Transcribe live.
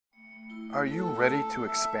Are you ready to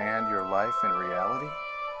expand your life and reality?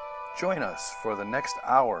 Join us for the next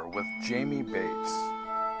hour with Jamie Bates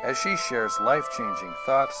as she shares life-changing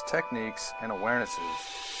thoughts, techniques, and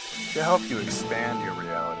awarenesses to help you expand your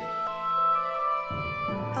reality.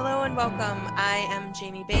 Hello and welcome. I am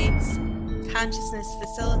Jamie Bates, consciousness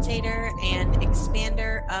facilitator and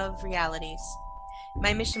expander of realities.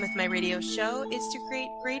 My mission with my radio show is to create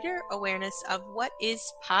greater awareness of what is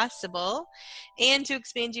possible and to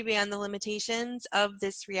expand you beyond the limitations of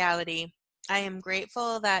this reality. I am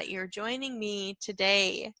grateful that you're joining me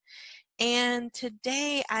today. And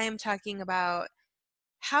today I am talking about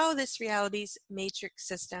how this reality's matrix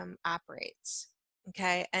system operates.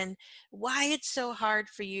 Okay, and why it's so hard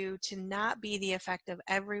for you to not be the effect of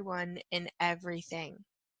everyone in everything.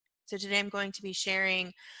 So today I'm going to be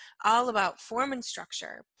sharing all about form and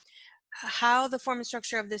structure, how the form and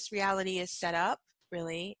structure of this reality is set up,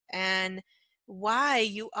 really, and why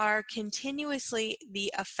you are continuously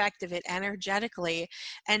the effect of it energetically,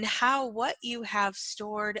 and how what you have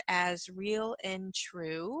stored as real and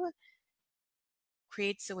true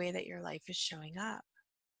creates the way that your life is showing up.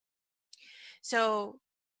 So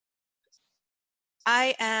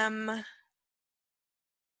I am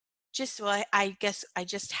I guess I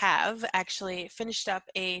just have actually finished up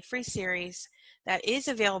a free series that is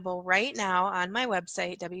available right now on my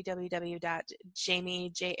website,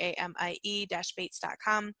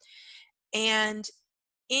 www.jamie-bates.com. And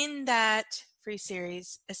in that free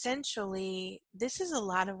series, essentially, this is a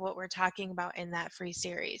lot of what we're talking about in that free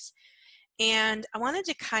series. And I wanted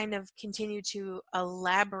to kind of continue to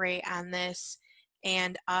elaborate on this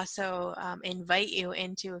and also invite you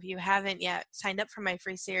into, if you haven't yet signed up for my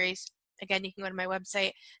free series, again, you can go to my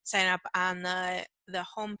website, sign up on the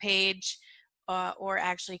home page, or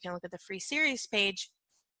actually you can look at the free series page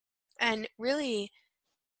and really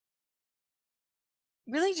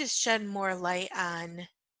just shed more light on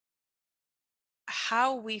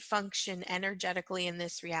how we function energetically in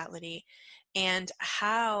this reality and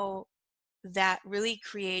how that really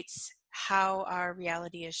creates how our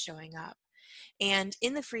reality is showing up. And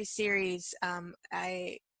in the free series,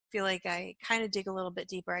 I feel like I kind of dig a little bit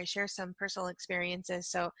deeper. I share some personal experiences.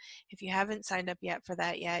 So if you haven't signed up yet for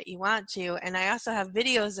that yet, you want to. And I also have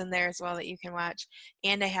videos in there as well that you can watch.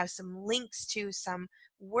 And I have some links to some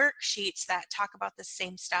worksheets that talk about the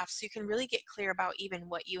same stuff. So you can really get clear about even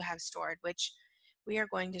what you have stored, which we are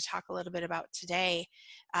going to talk a little bit about today.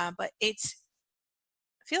 But I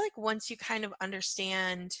feel like once you kind of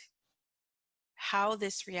understand how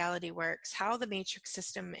this reality works, how the matrix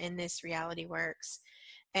system in this reality works,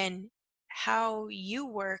 and how you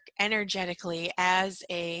work energetically as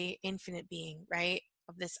a infinite being, right?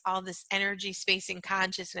 Of this, all this energy, space, and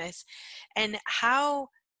consciousness, and how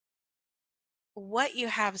what you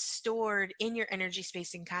have stored in your energy,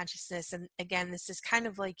 space, and consciousness. And again, this is kind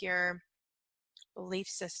of like your belief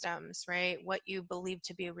systems, right? What you believe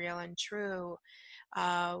to be real and true,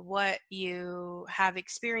 what you have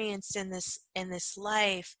experienced in this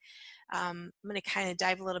life. I'm going to kind of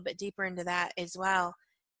dive a little bit deeper into that as well.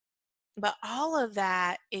 But all of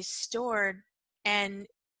that is stored, and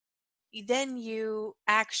then you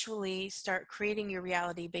actually start creating your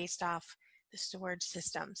reality based off the storage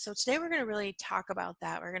system. So today we're going to really talk about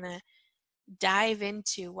that. We're going to dive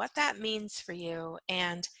into what that means for you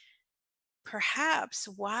and perhaps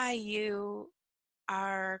why you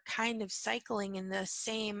are kind of cycling in the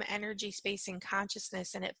same energy, space, and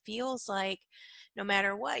consciousness. And it feels like no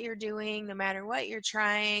matter what you're doing, no matter what you're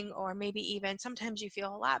trying, or maybe even sometimes you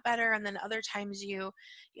feel a lot better, and then other times you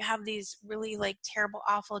have these really like terrible,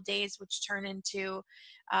 awful days, which turn into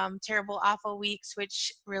terrible, awful weeks,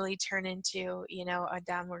 which really turn into, a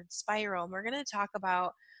downward spiral. And we're going to talk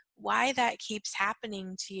about why that keeps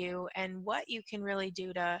happening to you and what you can really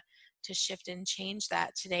do to shift and change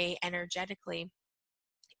that today energetically.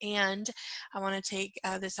 And I want to take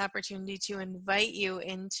this opportunity to invite you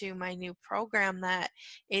into my new program that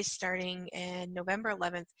is starting in November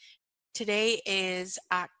 11th. Today is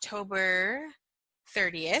October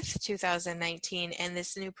 30th, 2019, and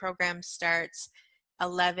this new program starts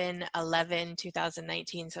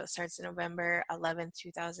 11/11/2019. So it starts November 11th,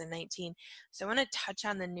 2019. So I want to touch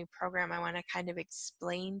on the new program. I want to kind of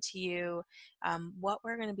explain to you what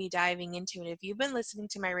we're going to be diving into. And if you've been listening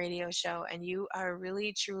to my radio show and you are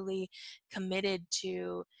really, truly committed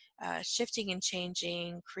to shifting and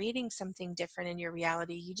changing, creating something different in your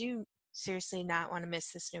reality, you do seriously not want to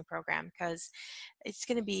miss this new program because it's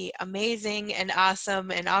going to be amazing and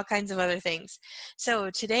awesome and all kinds of other things. So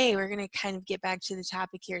today we're going to kind of get back to the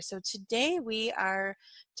topic here. So today we are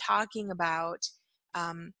talking about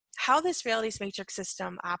how this reality's matrix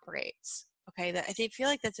system operates. Okay, that I feel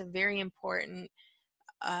like that's a very important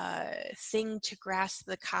thing to grasp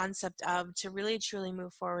the concept of to really truly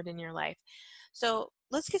move forward in your life. So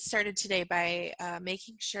let's get started today by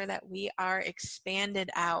making sure that we are expanded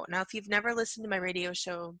out. Now, if you've never listened to my radio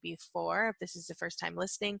show before, if this is the first time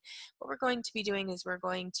listening, what we're going to be doing is we're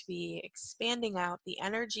going to be expanding out the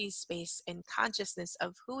energy, space, and consciousness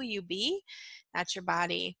of who you be. That's your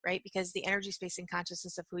body, right? Because the energy, space, and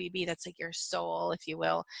consciousness of who you be, that's like your soul, if you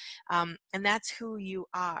will. And that's who you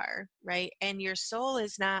are, right? And your soul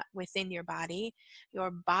is not within your body. Your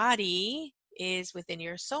body is within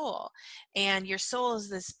your soul. And your soul is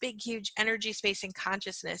this big, huge energy, space, and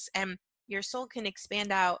consciousness. And your soul can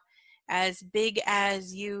expand out as big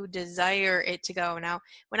as you desire it to go. Now,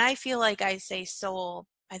 when I feel like I say soul,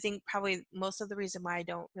 I think probably most of the reason why I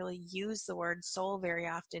don't really use the word soul very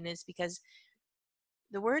often is because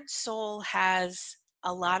the word soul has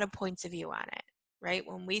a lot of points of view on it, right?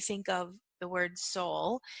 When we think of the word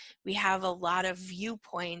soul, we have a lot of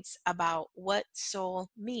viewpoints about what soul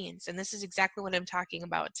means. And this is exactly what I'm talking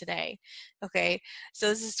about today. Okay, so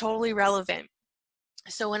this is totally relevant.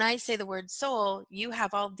 So when I say the word soul, you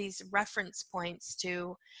have all these reference points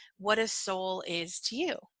to what a soul is to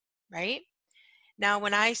you, right? Now,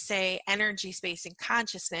 when I say energy, space, and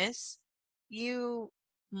consciousness, you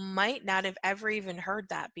might not have ever even heard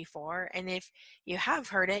that before. And if you have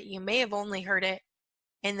heard it, you may have only heard it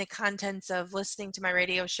in the contents of listening to my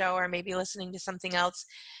radio show or maybe listening to something else.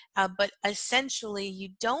 But essentially, you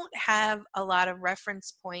don't have a lot of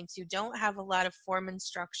reference points. You don't have a lot of form and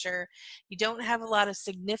structure. You don't have a lot of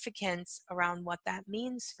significance around what that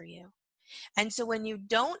means for you. And so when you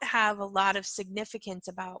don't have a lot of significance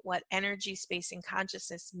about what energy, space, and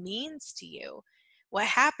consciousness means to you, what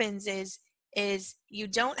happens is you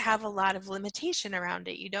don't have a lot of limitation around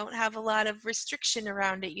it. You don't have a lot of restriction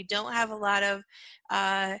around it. You don't have a lot of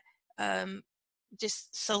uh, um, just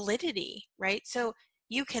solidity, right? So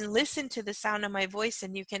you can listen to the sound of my voice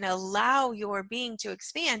and you can allow your being to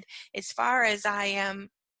expand as far as I am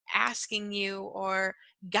asking you or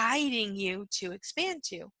guiding you to expand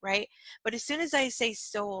to, right? But as soon as I say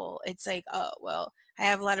soul, it's like, oh, well, I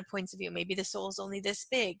have a lot of points of view. Maybe the soul is only this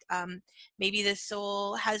big. Maybe the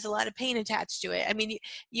soul has a lot of pain attached to it. I mean,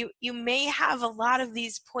 you may have a lot of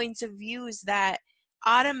these points of views that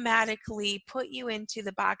automatically put you into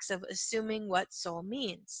the box of assuming what soul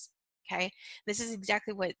means. Okay, this is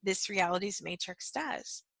exactly what this realities matrix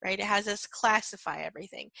does, right? It has us classify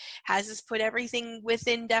everything, has us put everything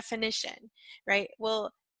within definition, right?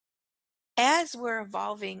 Well, as we're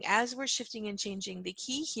evolving, as we're shifting and changing, the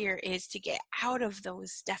key here is to get out of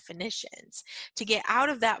those definitions, to get out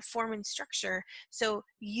of that form and structure so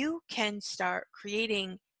you can start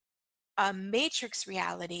creating a matrix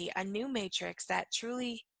reality, a new matrix that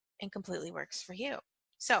truly and completely works for you.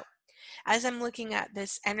 So as I'm looking at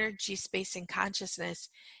this energy, space, and consciousness,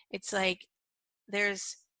 it's like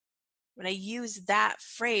there's, when I use that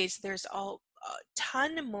phrase, there's a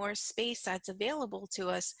ton more space that's available to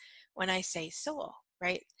us when I say soul,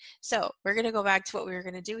 right? So we're going to go back to what we were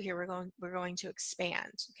going to do here. We're going to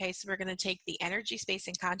expand. Okay, so we're going to take the energy, space,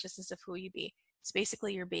 and consciousness of who you be. It's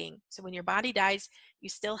basically your being. So when your body dies, you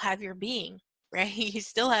still have your being, right? You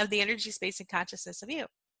still have the energy, space, and consciousness of you.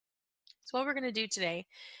 So what we're going to do today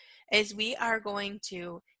is we are going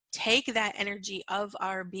to take that energy of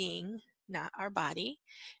our being, not our body,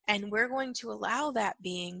 and we're going to allow that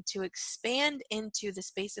being to expand into the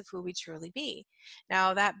space of who we truly be.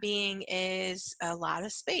 Now, that being is a lot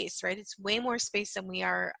of space, right? It's way more space than we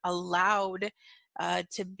are allowed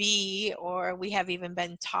to be, or we have even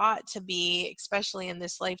been taught to be, especially in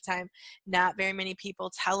this lifetime. Not very many people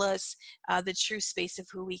tell us the true space of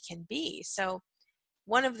who we can be. So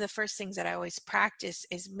one of the first things that I always practice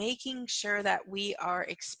is making sure that we are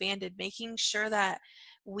expanded, making sure that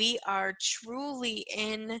we are truly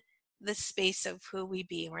in the space of who we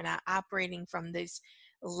be. We're not operating from these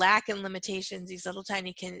lack and limitations, these little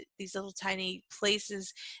tiny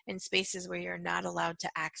places and spaces where you're not allowed to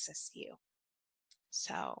access you.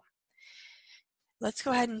 So let's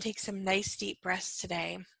go ahead and take some nice deep breaths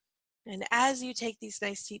today. And as you take these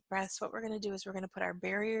nice deep breaths, what we're going to do is we're going to put our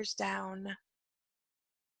barriers down,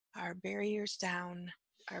 our barriers down,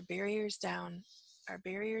 our barriers down, our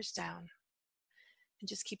barriers down. And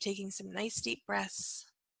just keep taking some nice deep breaths.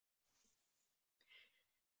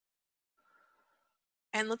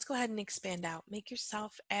 And let's go ahead and expand out. Make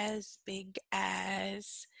yourself as big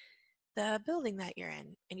as the building that you're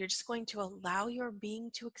in. And you're just going to allow your being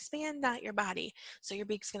to expand, not your body. So your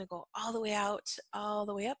being's going to go all the way out, all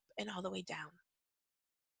the way up, and all the way down.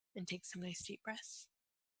 And take some nice deep breaths.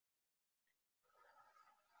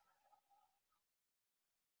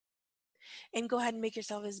 And go ahead and make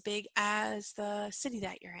yourself as big as the city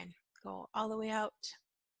that you're in. Go all the way out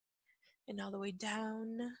and all the way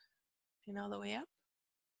down and all the way up.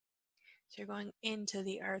 So you're going into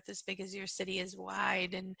the earth as big as your city is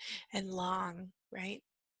wide and long, right?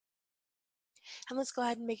 And let's go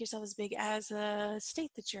ahead and make yourself as big as the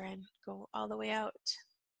state that you're in. Go all the way out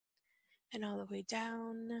and all the way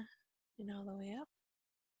down and all the way up.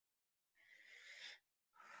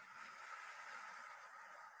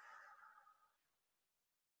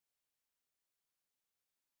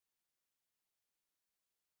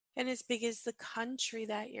 And as big as the country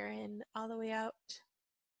that you're in, all the way out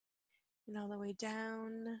and all the way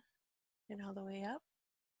down and all the way up.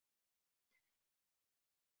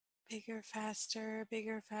 Bigger, faster,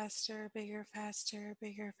 bigger, faster, bigger, faster,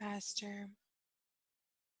 bigger, faster.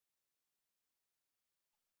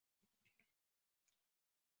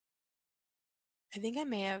 I think I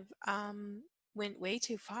may have went way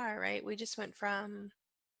too far, right? We just went from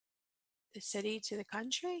the city to the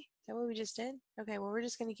country. Is that what we just did? Okay, well, we're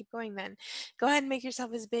just going to keep going then. Go ahead and make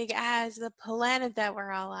yourself as big as the planet that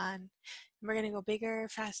we're all on. And we're going to go bigger,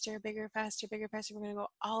 faster, bigger, faster, bigger, faster. We're going to go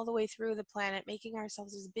all the way through the planet, making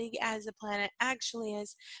ourselves as big as the planet actually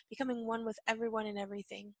is, becoming one with everyone and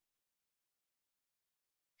everything.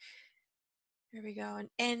 There we go.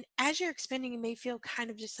 And as you're expanding, you may feel kind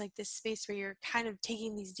of just like this space where you're kind of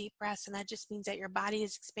taking these deep breaths, and that just means that your body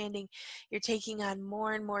is expanding. You're taking on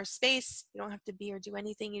more and more space. You don't have to be or do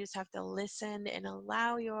anything. You just have to listen and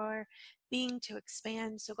allow your being to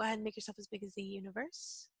expand. So go ahead and make yourself as big as the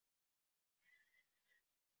universe.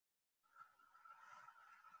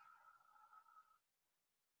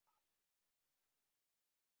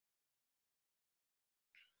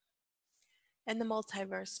 And the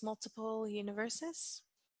multiverse, multiple universes.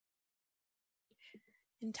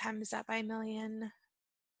 And times that by a million,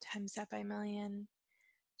 times that by a million,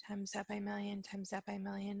 times that by a million, times that by a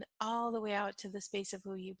million, all the way out to the space of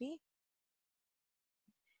who you be,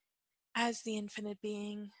 as the infinite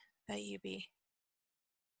being that you be.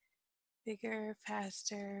 Bigger,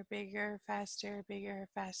 faster, bigger, faster, bigger,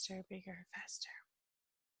 faster, bigger, faster.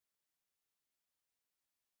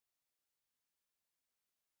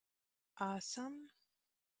 Awesome.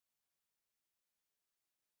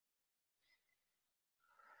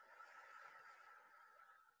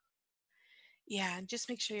 Yeah, and just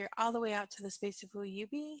make sure you're all the way out to the space of who you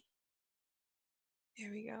be.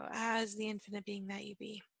 There we go. As the infinite being that you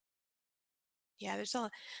be. Yeah, there's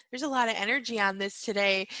a lot of energy on this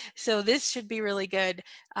today, so this should be really good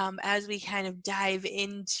as we kind of dive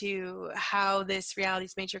into how this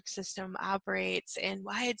realities matrix system operates and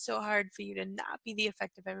why it's so hard for you to not be the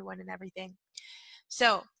effect of everyone and everything.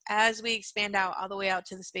 So as we expand out all the way out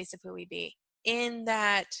to the space of who we be, in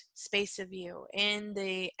that space of you, in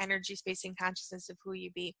the energy space and consciousness of who you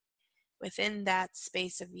be, within that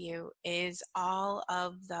space of you is all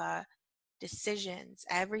of the decisions,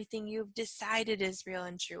 everything you've decided is real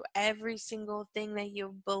and true, every single thing that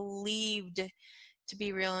you've believed to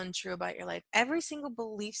be real and true about your life, every single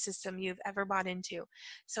belief system you've ever bought into.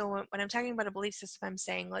 So when I'm talking about a belief system, I'm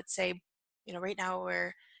saying, let's say, right now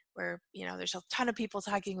there's a ton of people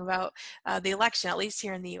talking about the election, at least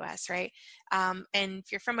here in the US, right? And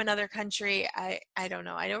if you're from another country, I don't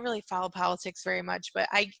know. I don't really follow politics very much, but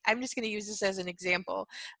I'm just going to use this as an example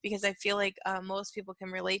because I feel like most people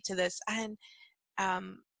can relate to this. And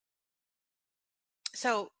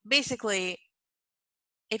so basically,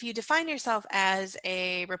 if you define yourself as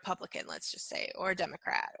a Republican, let's just say, or a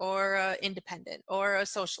Democrat, or an independent, or a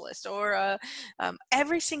socialist, or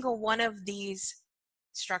every single one of these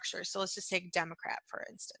structures, so let's just take Democrat, for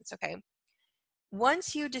instance, okay?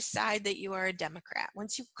 Once you decide that you are a Democrat,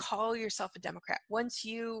 once you call yourself a Democrat, once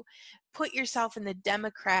you put yourself in the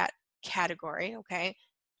Democrat category, okay,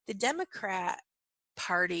 the Democrat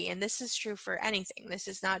Party, and this is true for anything. This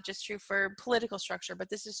is not just true for political structure, but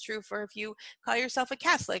this is true for if you call yourself a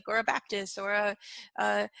Catholic or a Baptist or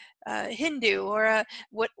a Hindu or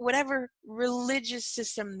whatever religious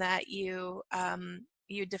system that you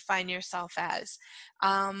define yourself as.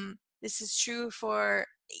 This is true for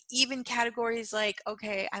even categories like,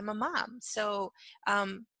 okay, I'm a mom, so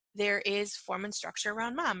there is form and structure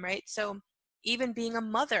around mom, right? So even being a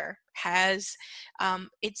mother has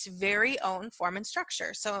its very own form and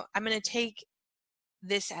structure. So I'm going to take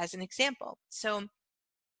this as an example. So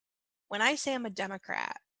when I say I'm a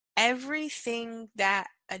Democrat, everything that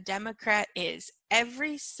a Democrat is,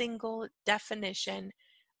 every single definition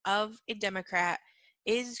of a Democrat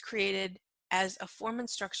is created as a form and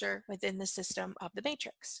structure within the system of the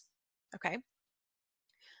matrix. Okay?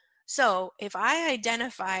 So if I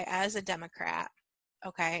identify as a Democrat,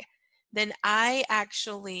 okay, then I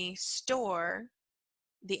actually store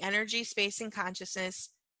the energy, space, and consciousness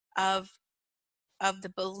of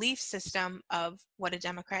the belief system of what a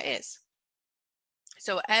Democrat is.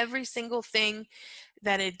 So every single thing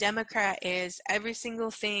that a Democrat is, every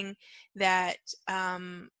single thing that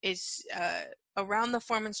is around the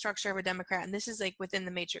form and structure of a Democrat, and this is like within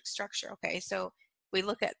the matrix structure, okay? So we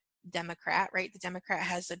look at Democrat, right? The Democrat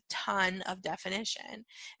has a ton of definition,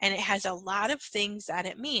 and it has a lot of things that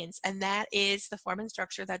it means, and that is the form and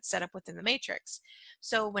structure that's set up within the matrix.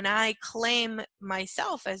 So when I claim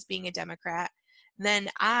myself as being a Democrat, then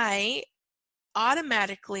I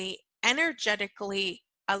automatically, energetically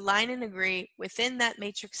align and agree within that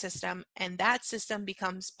matrix system, and that system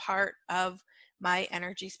becomes part of my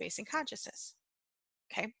energy, space, and consciousness.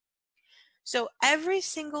 Okay? So every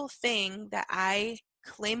single thing that I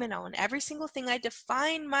claim and own, every single thing I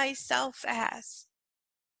define myself as,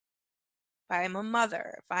 if I'm a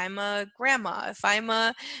mother, if I'm a grandma, if I'm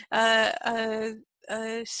a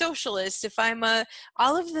socialist, if I'm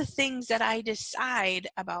all of the things that I decide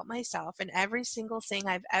about myself, and every single thing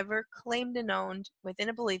I've ever claimed and owned within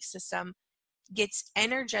a belief system gets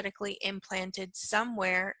energetically implanted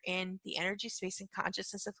somewhere in the energy, space, and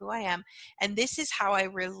consciousness of who I am. And this is how I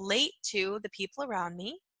relate to the people around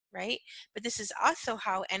me, right? But this is also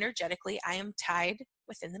how energetically I am tied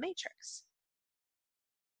within the matrix.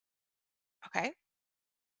 Okay?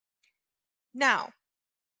 Now,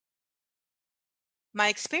 my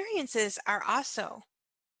experiences are also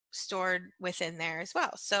stored within there as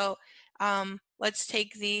well. So let's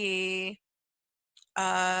take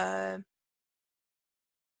uh,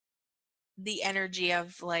 the energy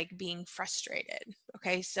of like being frustrated.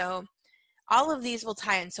 Okay, so all of these will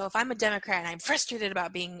tie in. So if I'm a Democrat and I'm frustrated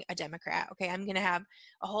about being a Democrat, okay, I'm going to have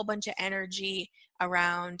a whole bunch of energy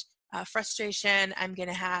around frustration. I'm going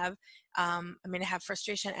to have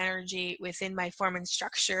frustration energy within my form and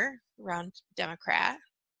structure around Democrat.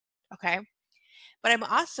 Okay, but I'm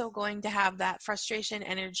also going to have that frustration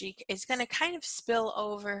energy is going to kind of spill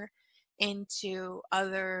over into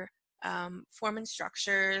other form and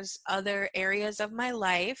structures, other areas of my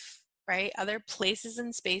life, right? Other places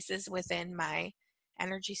and spaces within my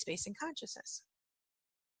energy, space, and consciousness.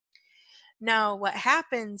 Now, what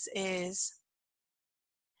happens is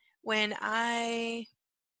when I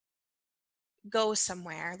go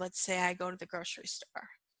somewhere, let's say I go to the grocery store,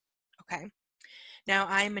 okay? Now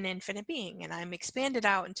I'm an infinite being and I'm expanded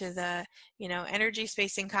out into the, energy,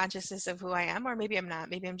 space, and consciousness of who I am, or maybe I'm not.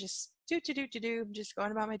 Maybe I'm just just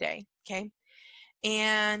going about my day. Okay.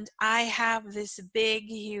 And I have this big,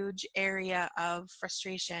 huge area of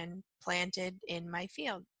frustration planted in my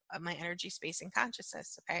field of my energy, space, and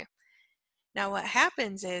consciousness. Okay. Now what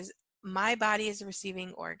happens is my body is a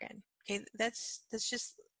receiving organ. Okay. That's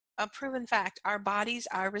just a proven fact. Our bodies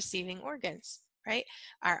are receiving organs, right?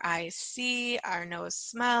 Our eyes see, our nose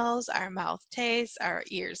smells, our mouth tastes, our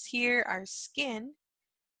ears hear, our skin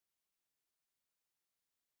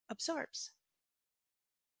absorbs.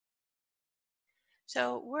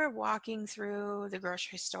 So we're walking through the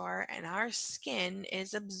grocery store and our skin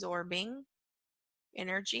is absorbing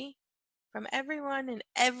energy from everyone and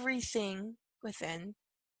everything within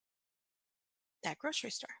that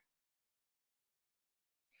grocery store.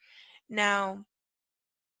 Now,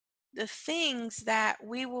 the things that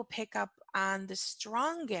we will pick up on the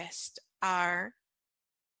strongest are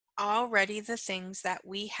already the things that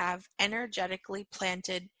we have energetically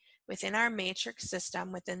planted within our matrix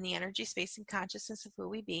system, within the energy, space, and consciousness of who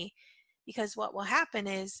we be. Because what will happen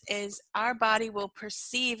is our body will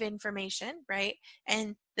perceive information, right?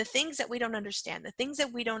 And the things that we don't understand, the things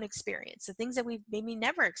that we don't experience, the things that we've maybe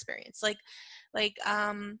never experienced, like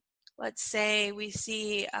let's say we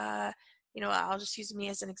see I'll just use me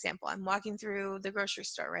as an example. I'm walking through the grocery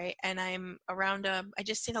store, right? And I'm around I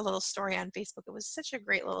just seen a little story on Facebook. It was such a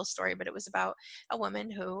great little story, but it was about a woman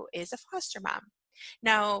who is a foster mom.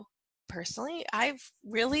 Now, personally, I've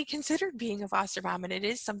really considered being a foster mom, and it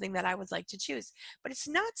is something that I would like to choose, but it's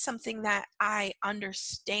not something that I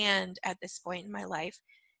understand at this point in my life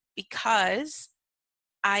because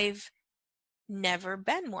I've never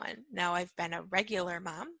been one. Now, I've been a regular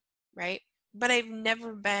mom, right? But I've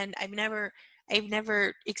never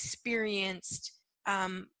experienced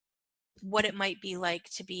what it might be like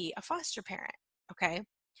to be a foster parent. Okay.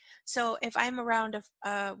 So if I'm around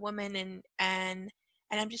a woman and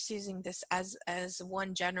I'm just using this as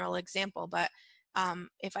one general example, but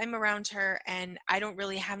if I'm around her and I don't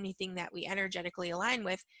really have anything that we energetically align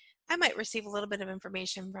with, I might receive a little bit of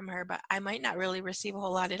information from her, but I might not really receive a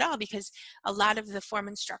whole lot at all because a lot of the form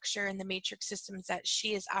and structure and the matrix systems that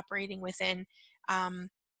she is operating within,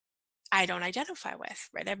 I don't identify with,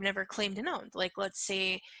 right? I've never claimed and owned. Like, let's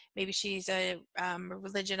say maybe she's a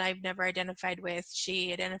religion I've never identified with.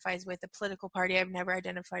 She identifies with a political party I've never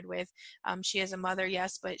identified with. She has a mother,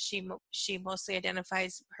 yes, but she mostly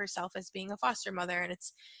identifies herself as being a foster mother, and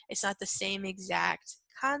it's not the same exact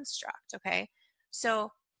construct. Okay,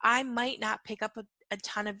 so I might not pick up a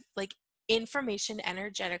ton of like information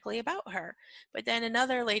energetically about her. But then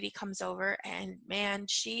another lady comes over and man,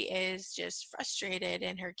 she is just frustrated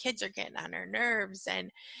and her kids are getting on her nerves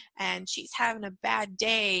and she's having a bad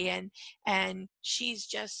day and she's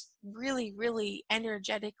just really, really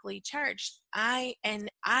energetically charged. I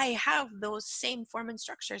have those same form and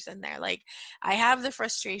structures in there. Like I have the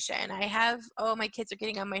frustration. I have, oh, my kids are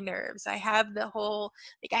getting on my nerves. I have the whole,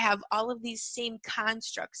 like I have all of these same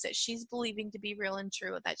constructs that she's believing to be real and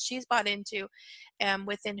true, that she's bought into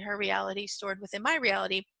within her reality, stored within my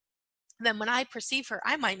reality. Then when I perceive her,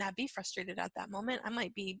 I might not be frustrated at that moment. I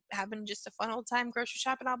might be having just a fun old time grocery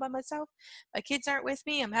shopping all by myself. My kids aren't with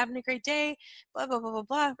me. I'm having a great day, blah, blah, blah, blah,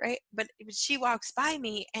 blah, right? But she walks by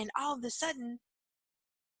me and all of a sudden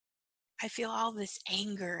I feel all this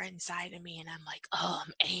anger inside of me and I'm like, oh,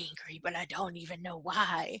 I'm angry, but I don't even know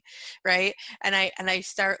why, right? And I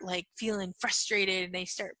start like feeling frustrated and I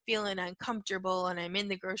start feeling uncomfortable and I'm in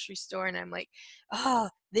the grocery store and I'm like, oh,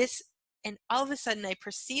 this, and all of a sudden I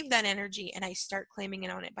perceive that energy and I start claiming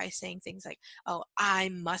and own it by saying things like, oh, I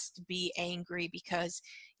must be angry because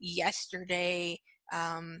yesterday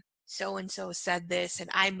so and so said this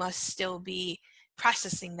and I must still be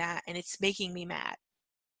processing that and it's making me mad.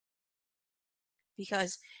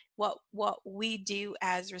 Because what we do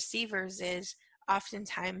as receivers is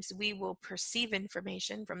oftentimes we will perceive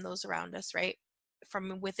information from those around us, right,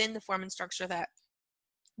 from within the form and structure that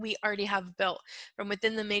we already have built, from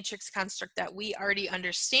within the matrix construct that we already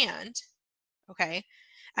understand. Okay,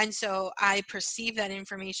 and so I perceive that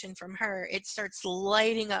information from her. It starts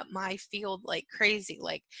lighting up my field like crazy.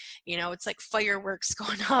 Like, it's like fireworks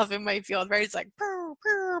going off in my field, right? It's like, purr,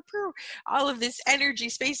 purr, purr. All of this energy,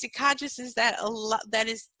 space, and consciousness that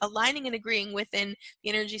is aligning and agreeing within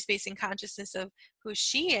the energy, space, and consciousness of who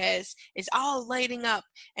she is all lighting up.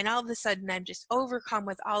 And all of a sudden, I'm just overcome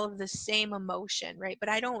with all of the same emotion, right? But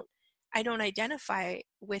I don't identify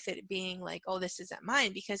with it being like, oh, this isn't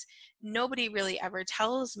mine, because nobody really ever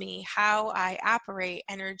tells me how I operate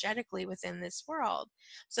energetically within this world.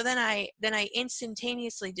 So then I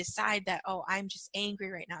instantaneously decide that, oh, I'm just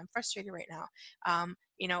angry right now. I'm frustrated right now.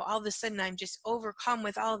 All of a sudden I'm just overcome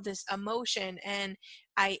with all of this emotion and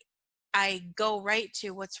I I go right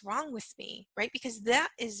to what's wrong with me, right? Because that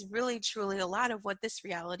is really truly a lot of what this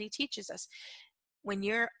reality teaches us. When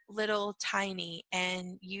you're little tiny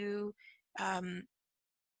and um,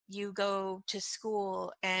 you go to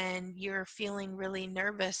school and you're feeling really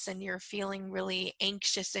nervous and you're feeling really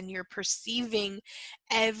anxious and you're perceiving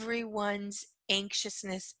everyone's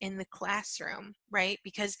anxiousness in the classroom, right?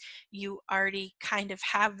 Because you already kind of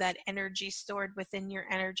have that energy stored within your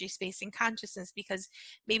energy, space, and consciousness, because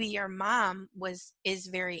maybe your mom is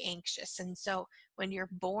very anxious. And so when you're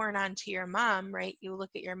born onto your mom, right, you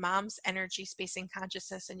look at your mom's energy, space, and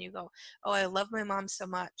consciousness and you go, oh, I love my mom so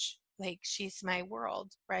much, like she's my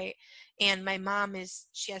world, right? And my mom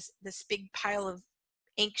she has this big pile of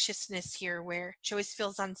anxiousness here where she always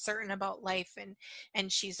feels uncertain about life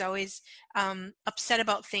and she's always upset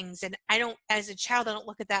about things. And I don't, as a child, I don't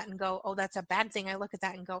look at that and go, oh, that's a bad thing. I look at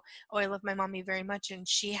that and go, oh, I love my mommy very much, and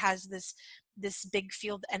she has this big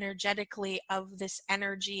field energetically of this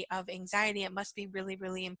energy of anxiety. It must be really,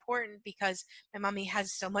 really important because my mommy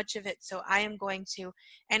has so much of it, so I am going to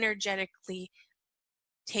energetically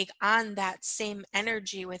take on that same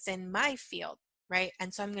energy within my field, right?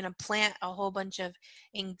 And so I'm going to plant a whole bunch of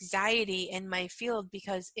anxiety in my field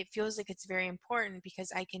because it feels like it's very important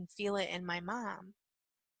because I can feel it in my mom,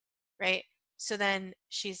 right? So then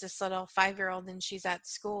she's this little 5-year-old and she's at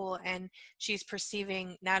school and she's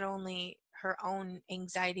perceiving not only her own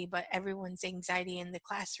anxiety but everyone's anxiety in the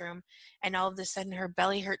classroom, and all of a sudden her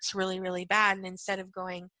belly hurts really, really bad, and instead of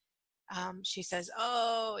going, she says,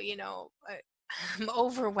 oh, I'm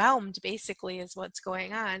overwhelmed, basically, is what's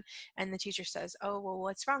going on. And the teacher says, oh, well,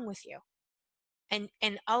 what's wrong with you? And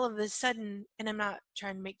all of a sudden, and I'm not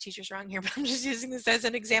trying to make teachers wrong here, but I'm just using this as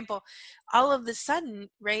an example. All of a sudden,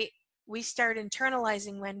 right, we start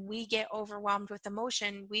internalizing when we get overwhelmed with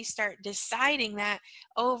emotion. We start deciding that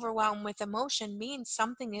overwhelmed with emotion means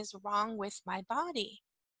something is wrong with my body.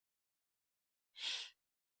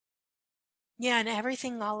 Yeah, and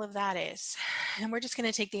everything all of that is. And we're just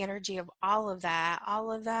going to take the energy of all of that,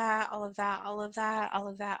 all of that, all of that, all of that, all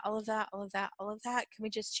of that, all of that, all of that, all of that. Can we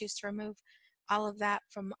just choose to remove all of that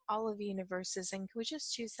from all of the universes. And can we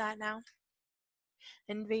just choose that now?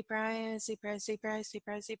 And vaporize, vaporize, vaporize,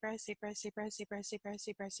 vaporize, vaporize, vaporize, vaporize, vaporize, vaporize,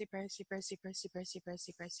 vaporize, vaporize, vaporize, vaporize, vaporize, vaporize,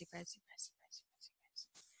 vaporize, vaporize, vaporize.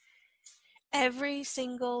 Every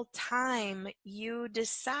single time you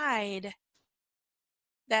decide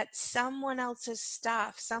that someone else's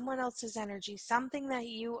stuff, someone else's energy, something that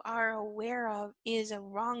you are aware of is a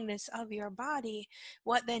wrongness of your body,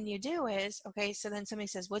 what then you do is, okay, so then somebody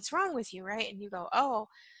says, what's wrong with you, right? And you go, oh,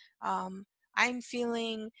 I'm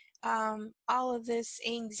feeling all of this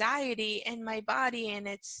anxiety in my body, and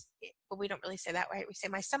but we don't really say that, right? We say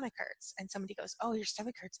my stomach hurts, and somebody goes, oh, your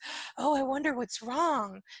stomach hurts. Oh, I wonder what's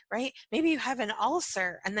wrong, right? Maybe you have an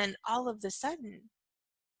ulcer, and then all of a sudden,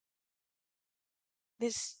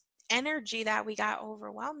 this energy that we got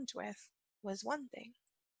overwhelmed with was one thing,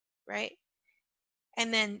 right?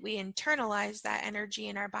 And then we internalize that energy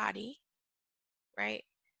in our body, right?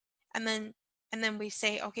 And then we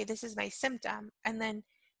say, okay, this is my symptom. And then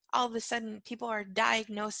all of a sudden people are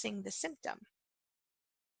diagnosing the symptom,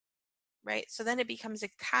 right? So then it becomes a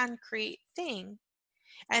concrete thing.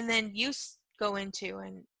 And then you go into,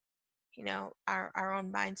 and our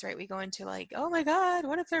own minds, right? We go into like, oh my God,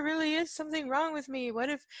 what if there really is something wrong with me?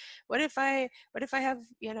 What if I have,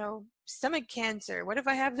 stomach cancer? What if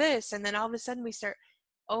I have this? And then all of a sudden we start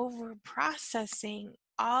over processing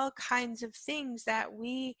all kinds of things that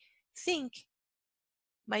we think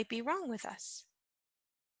might be wrong with us.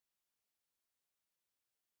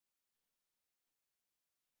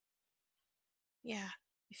 Yeah.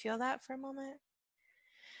 You feel that for a moment?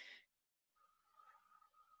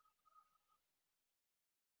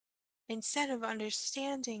 Instead of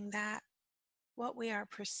understanding that what we are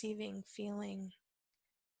perceiving, feeling,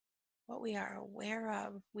 what we are aware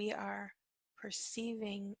of, we are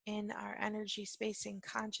perceiving in our energy space and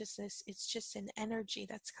consciousness. It's just an energy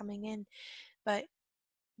that's coming in, but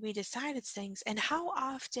we decide it's things. And how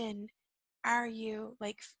often are you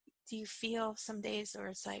like, do you feel some days where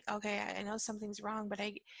it's like, okay, I know something's wrong, but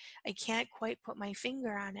I can't quite put my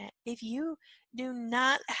finger on it? If you do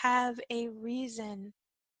not have a reason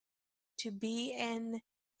to be in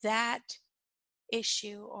that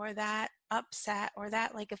issue or that upset, or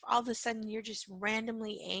that, like, if all of a sudden you're just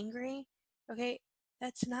randomly angry, okay,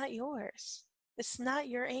 that's not yours. It's not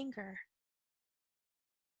your anger.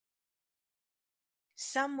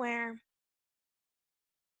 Somewhere,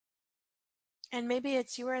 and maybe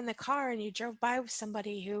it's you were in the car and you drove by with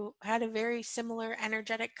somebody who had a very similar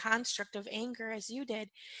energetic construct of anger as you did,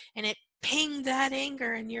 and it pinged that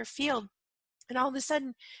anger in your field, and all of a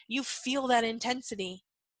sudden you feel that intensity,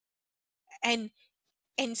 and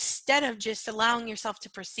instead of just allowing yourself to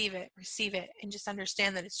perceive it, receive it, and just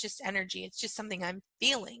understand that it's just energy, it's just something I'm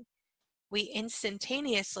feeling, we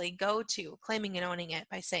instantaneously go to claiming and owning it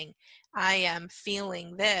by saying, I am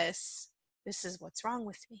feeling this. This is what's wrong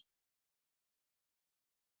with me.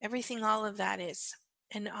 Everything, all of that is.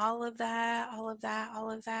 And all of that, all of that, all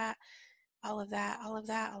of that, all of that, all of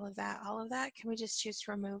that, all of that, all of that. Can we just choose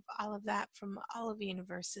to remove all of that from all of the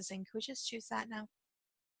universes? And can we just choose that now?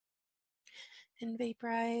 And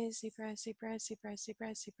vaporize, vaporize, vaporize, vaporize, vaporize,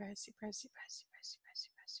 vaporize, vaporize, vaporize, vaporize, vaporize,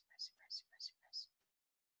 vaporize, vaporize, vaporize, vaporize.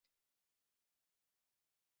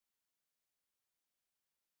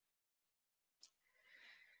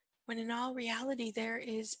 When in all reality, there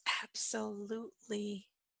is absolutely,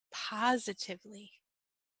 positively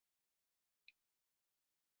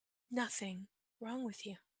nothing wrong with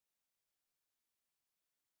you.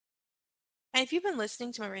 And if you've been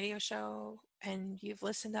listening to my radio show and you've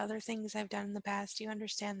listened to other things I've done in the past, you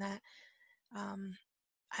understand that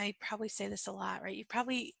I probably say this a lot, right? You've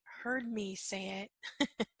probably heard me say it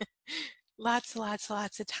lots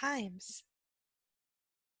of times,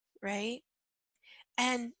 right?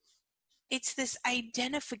 And it's this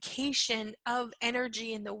identification of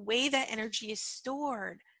energy and the way that energy is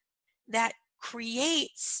stored that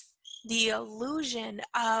creates the illusion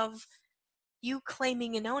of you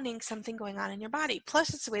claiming and owning something going on in your body.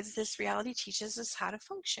 Plus, it's the way that this reality teaches us how to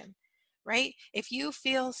function, right? If you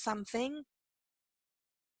feel something, it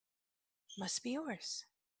must be yours.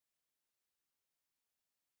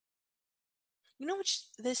 You know what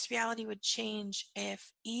this reality would change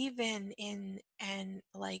if even in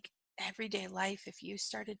like everyday life, if you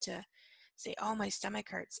started to say, oh, my stomach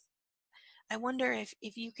hurts. I wonder if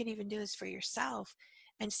you could even do this for yourself.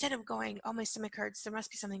 Instead of going, oh, my stomach hurts, there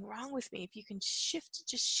must be something wrong with me. If you can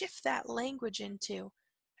shift that language into,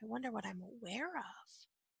 I wonder what I'm aware of.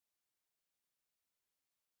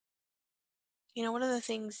 One of the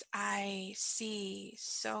things I see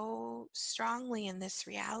so strongly in this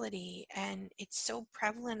reality, and it's so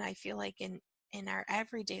prevalent, I feel like in our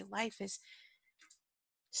everyday life, is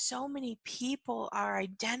so many people are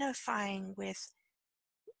identifying with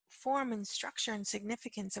form and structure and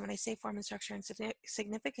significance. And when I say form and structure and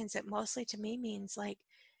significance, it mostly to me means like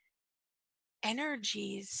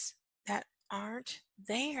energies that aren't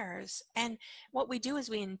theirs. And what we do is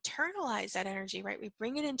we internalize that energy, right? We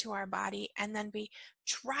bring it into our body and then we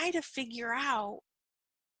try to figure out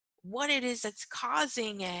what it is that's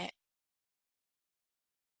causing it.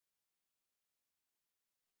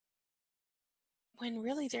 When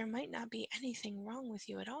really there might not be anything wrong with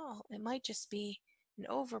you at all. It might just be an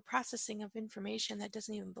over processing of information that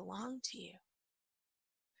doesn't even belong to you.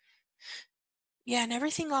 Yeah, and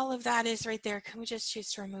everything, all of that is right there. Can we just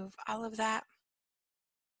choose to remove all of that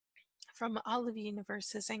from all of the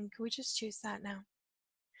universes? And can we just choose that now?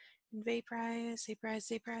 And vaporize, vaporize,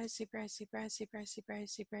 vaporize, vaporize, vaporize, vaporize,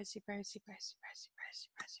 vaporize, vaporize, vaporize, vaporize, vaporize, vaporize,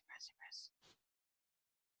 vaporize, vaporize.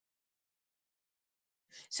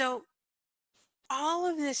 So all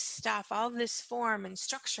of this stuff, all of this form and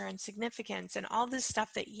structure and significance and all this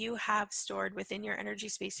stuff that you have stored within your energy,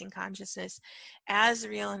 space, and consciousness as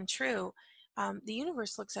real and true, the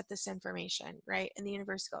universe looks at this information, right? And the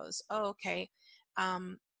universe goes, oh, okay.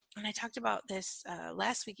 And I talked about this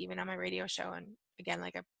last week, even on my radio show. And again,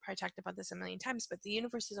 like I probably talked about this a million times, but the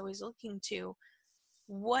universe is always looking to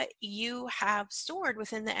what you have stored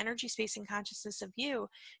within the energy, space, and consciousness of you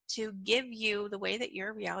to give you the way that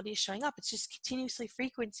your reality is showing up. It's just continuously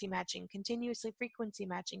frequency matching, continuously frequency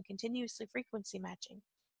matching, continuously frequency matching,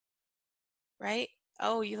 right?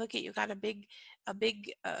 Oh, you look at, you got a big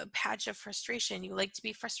patch of frustration. You like to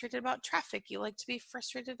be frustrated about traffic. You like to be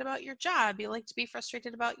frustrated about your job. You like to be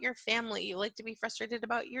frustrated about your family. You like to be frustrated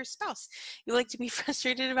about your spouse. You like to be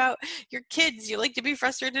frustrated about your kids. You like to be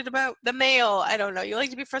frustrated about the mail. I don't know. You like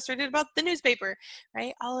to be frustrated about the newspaper,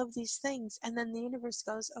 right? All of these things. And then the universe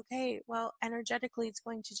goes, okay, well, energetically, it's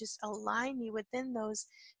going to just align you within those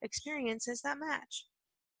experiences that match.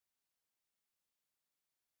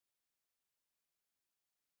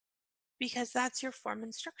 Because that's your form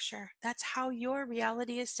and structure. That's how your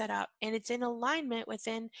reality is set up. And it's in alignment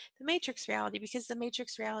within the matrix reality, because the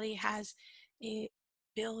matrix reality has a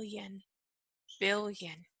billion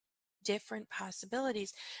different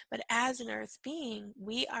possibilities. But as an earth being,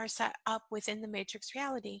 we are set up within the matrix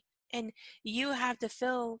reality. And you have to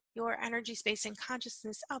fill your energy, space, and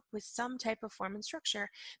consciousness up with some type of form and structure,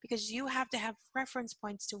 because you have to have reference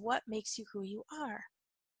points to what makes you who you are.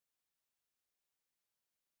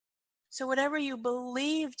 So, whatever you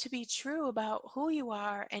believe to be true about who you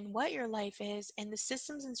are and what your life is, and the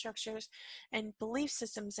systems and structures and belief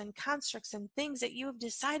systems and constructs and things that you have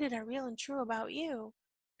decided are real and true about you,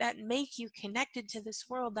 that make you connected to this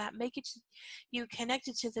world, that make you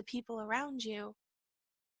connected to the people around you.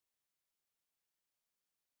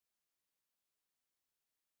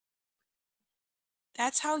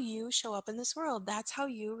 That's how you show up in this world. That's how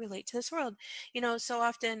you relate to this world. So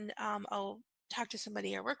often I'll talk to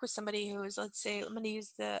somebody or work with somebody who is, let's say, I'm going to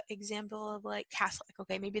use the example of like Catholic.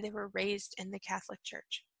 Okay, maybe they were raised in the Catholic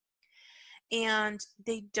Church and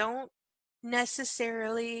they don't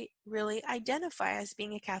necessarily really identify as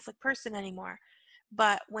being a Catholic person anymore.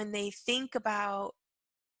 But when they think about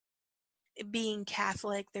being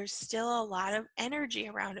Catholic, there's still a lot of energy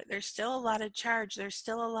around it. There's still a lot of charge. There's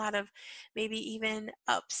still a lot of maybe even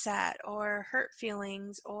upset or hurt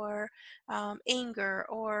feelings or anger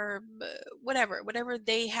or whatever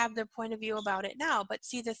they have their point of view about it now. But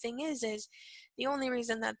see, the thing is the only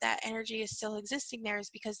reason that energy is still existing there is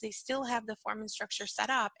because they still have the form and structure set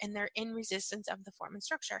up, and they're in resistance of the form and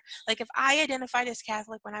structure. Like if I identified as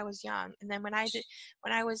Catholic when I was young, and then when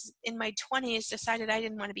I was in my 20s decided I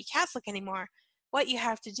didn't want to be Catholic anymore, what you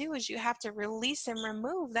have to do is you have to release and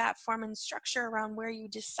remove that form and structure around where you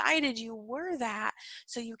decided you were that,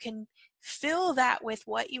 so you can fill that with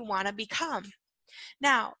what you want to become.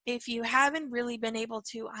 Now, if you haven't really been able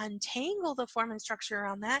to untangle the form and structure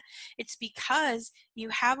around that, it's because you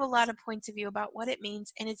have a lot of points of view about what it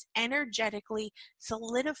means, and it's energetically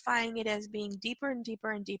solidifying it as being deeper and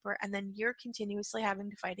deeper and deeper, and then you're continuously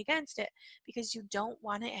having to fight against it because you don't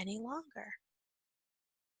want it any longer.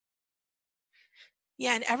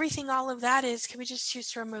 Yeah, and everything, all of that is, can we just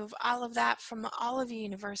choose to remove all of that from all of the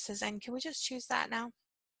universes? And can we just choose that now?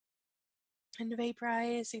 And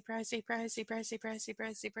vaporize, vaporize, vaporize, vaporize, vaporize,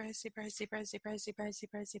 vaporize, vaporize, vaporize, vaporize, vaporize, vaporize,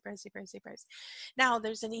 vaporize, vaporize, vaporize, vaporize. Now,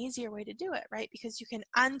 there's an easier way to do it, right? Because you can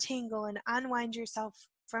untangle and unwind yourself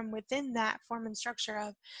from within that form and structure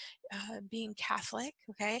of being Catholic,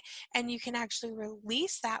 okay? And you can actually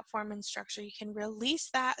release that form and structure. You can release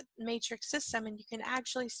that matrix system, and you can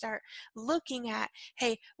actually start looking at,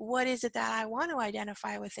 hey, what is it that I want to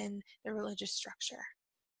identify within the religious structure?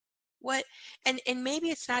 What, and maybe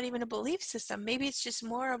it's not even a belief system. Maybe it's just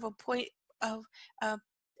more of a point of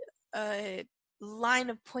a line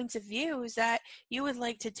of points of views that you would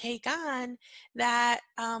like to take on that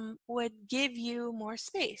would give you more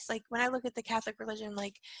space. Like when I look at the Catholic religion,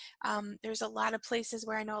 like there's a lot of places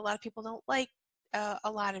where I know a lot of people don't like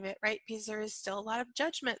a lot of it, right? Because there is still a lot of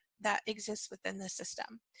judgment that exists within the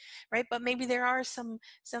system, right? But maybe there are some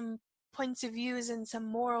points of views and some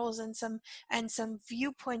morals and some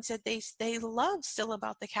viewpoints that they love still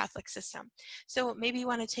about the Catholic system. So maybe you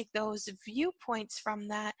want to take those viewpoints from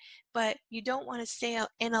that, but you don't want to stay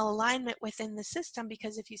in alignment within the system,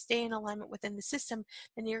 because if you stay in alignment within the system,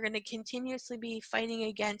 then you're going to continuously be fighting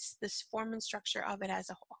against this form and structure of it as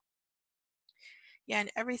a whole. Yeah,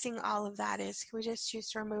 and everything, all of that is, can we just choose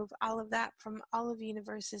to remove all of that from all of the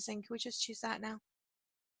universes, and can we just choose that now?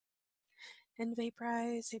 And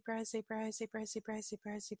vaporize, vaporize, vaporize, vaporize, vaporize,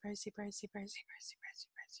 vaporize, vaporize, vaporize, vaporize, vaporize, vaporize,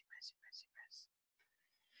 vaporize, vaporize, vaporize.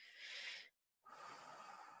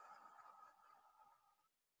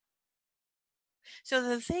 So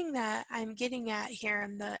the thing that I'm getting at here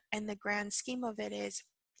in the grand scheme of it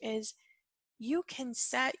is you can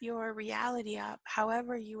set your reality up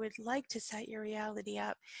however you would like to set your reality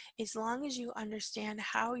up, as long as you understand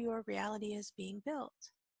how your reality is being built.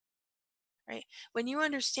 Right? When you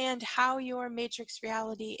understand how your matrix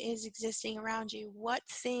reality is existing around you, what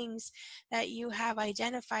things that you have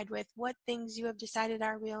identified with, what things you have decided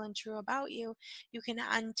are real and true about you, you can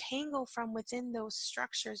untangle from within those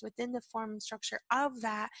structures, within the form and structure of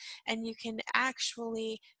that, and you can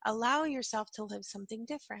actually allow yourself to live something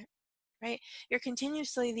different, right? You're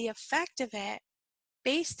continuously the effect of it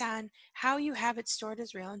based on how you have it stored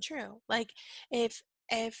as real and true. Like if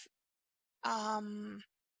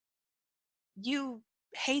you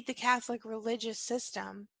hate the Catholic religious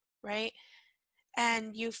system, right?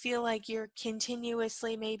 And you feel like you're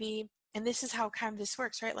continuously maybe, and this is how kind of this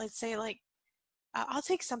works, right? Let's say like, I'll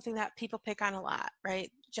take something that people pick on a lot,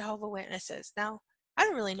 right? Jehovah Witnesses. Now, I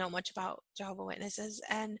don't really know much about Jehovah Witnesses,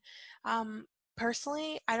 and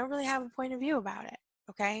personally, I don't really have a point of view about it,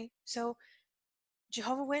 okay? So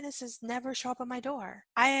Jehovah Witnesses never show up at my door.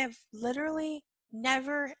 I have literally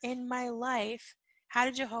never in my life had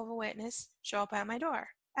a Jehovah Witness show up at my door,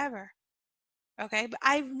 ever. Okay, but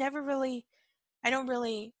I don't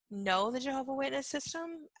really know the Jehovah Witness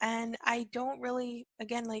system, and I don't really,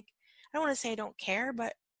 again, like, I don't want to say I don't care,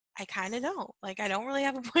 but I kind of don't. Like, I don't really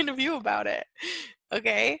have a point of view about it.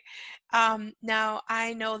 Okay. Now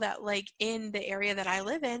I know that like in the area that I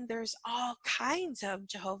live in, there's all kinds of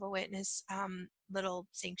Jehovah Witness little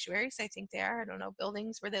sanctuaries. I think they are. I don't know,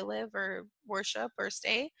 buildings where they live or worship or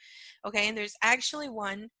stay. Okay. And there's actually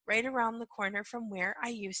one right around the corner from where I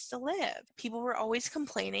used to live. People were always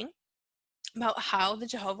complaining about how the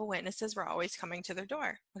Jehovah Witnesses were always coming to their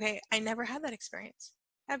door. Okay. I never had that experience,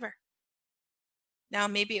 ever. Now,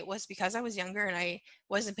 maybe it was because I was younger and I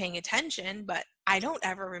wasn't paying attention, but I don't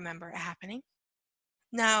ever remember it happening.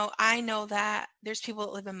 Now, I know that there's people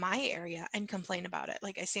that live in my area and complain about it.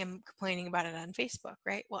 Like I see them complaining about it on Facebook,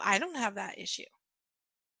 right? Well, I don't have that issue.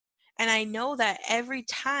 And I know that every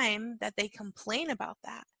time that they complain about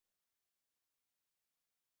that,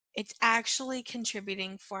 it's actually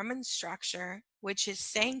contributing form and structure, which is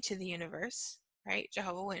saying to the universe, right?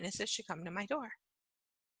 Jehovah Witnesses should come to my door.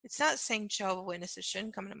 It's not saying Jehovah Witnesses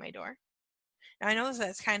shouldn't come to my door. Now, I know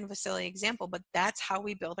that's kind of a silly example, but that's how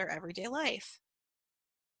we build our everyday life.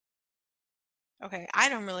 Okay, I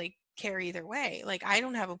don't really care either way. Like, I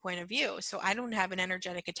don't have a point of view, so I don't have an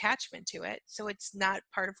energetic attachment to it. So it's not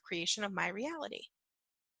part of creation of my reality.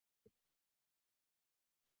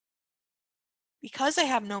 Because I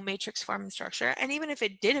have no matrix form and structure, and even if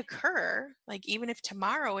it did occur, like even if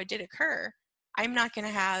tomorrow it did occur, I'm not going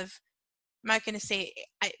to have, I'm not going to say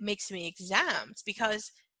it makes me exempt,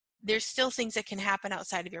 because there's still things that can happen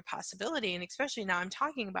outside of your possibility. And especially now I'm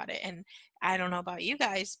talking about it, and I don't know about you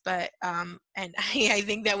guys, but and I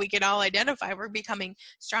think that we can all identify we're becoming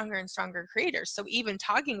stronger and stronger creators. So even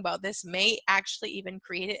talking about this may actually even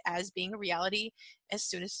create it as being a reality as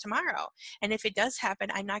soon as tomorrow. And if it does happen,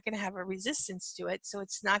 I'm not going to have a resistance to it, so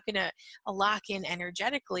it's not going to lock in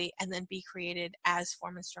energetically and then be created as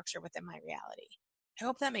form and structure within my reality. I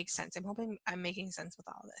hope that makes sense. I'm hoping I'm making sense with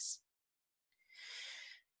all this.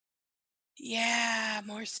 Yeah,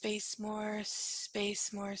 more space, more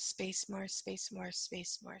space, more space, more space, more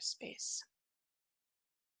space, more space.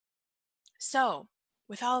 So,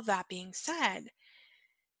 with all of that being said,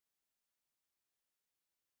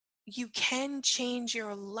 you can change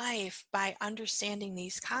your life by understanding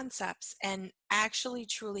these concepts and actually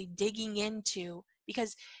truly digging into,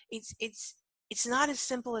 because it's not as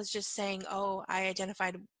simple as just saying, "Oh, I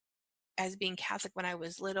identified as being Catholic when I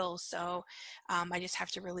was little, so I just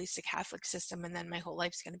have to release the Catholic system and then my whole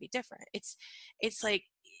life's going to be different. It's like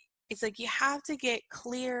it's like you have to get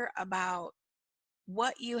clear about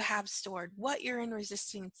what you have stored, what you're in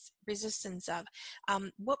resistance of,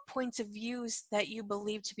 what points of views that you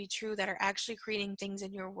believe to be true that are actually creating things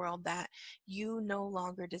in your world that you no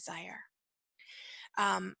longer desire.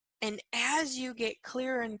 And as you get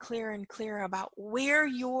clearer and clearer and clearer about where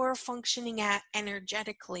you're functioning at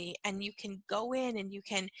energetically, and you can go in and you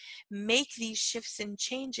can make these shifts and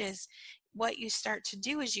changes, what you start to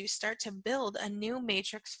do is you start to build a new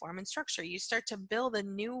matrix form and structure. You start to build a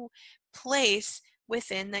new place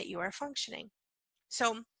within that you are functioning.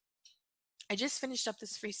 So I just finished up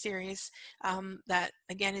this free series that,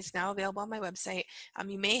 again, is now available on my website.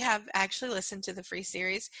 You may have actually listened to the free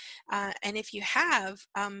series, and if you have,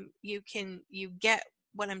 you get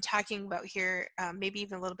what I'm talking about here, maybe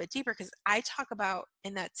even a little bit deeper, because I talk about,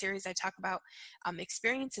 in that series, I talk about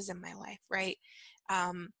experiences in my life, right?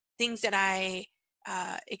 Things that I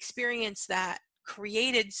experienced that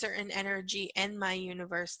created certain energy in my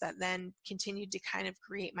universe that then continued to kind of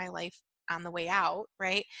create my life on the way out,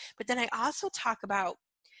 right? But then I also talk about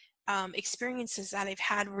experiences that I've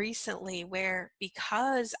had recently where,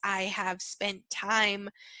 because I have spent time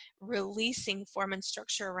releasing form and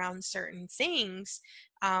structure around certain things,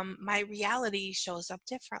 my reality shows up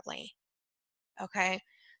differently. Okay.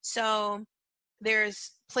 So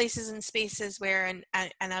there's places and spaces where, and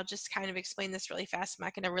I'll just kind of explain this really fast. I'm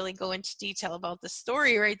not going to really go into detail about the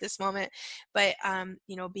story right this moment, but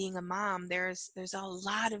being a mom, there's a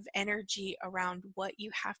lot of energy around what you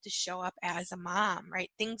have to show up as a mom, right?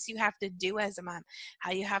 Things you have to do as a mom,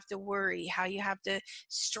 how you have to worry, how you have to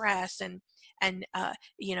stress, and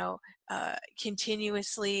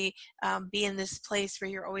continuously be in this place where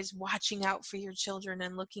you're always watching out for your children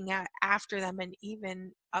and looking after them, and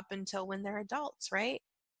even up until when they're adults, right?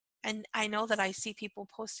 And I know that I see people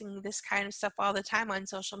posting this kind of stuff all the time on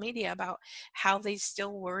social media about how they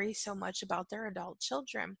still worry so much about their adult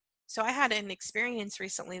children. So I had an experience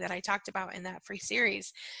recently that I talked about in that free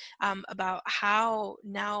series, about how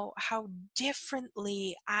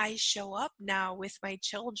differently I show up now with my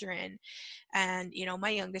children. And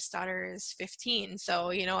my youngest daughter is 15,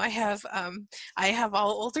 so I have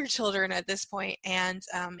all older children at this point, and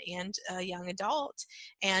a young adult,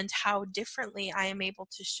 and how differently I am able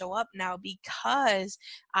to show up now because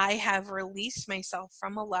I have released myself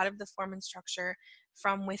from a lot of the form and structure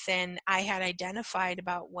from within I had identified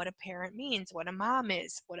about what a parent means, what a mom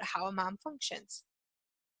is, how a mom functions.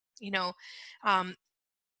 Um,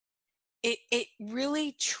 it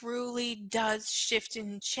really truly does shift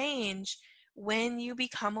and change when you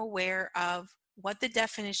become aware of what the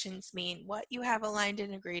definitions mean, what you have aligned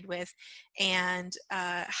and agreed with, and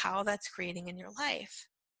how that's creating in your life.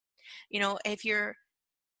 If you're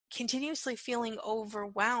continuously feeling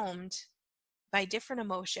overwhelmed by different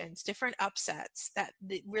emotions, different upsets that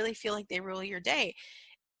really feel like they rule your day,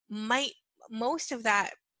 might most of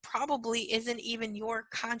that probably isn't even your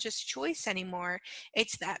conscious choice anymore.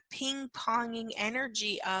 It's that ping-ponging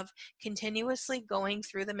energy of continuously going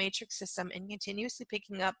through the matrix system and continuously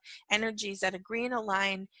picking up energies that agree and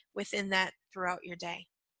align within that throughout your day.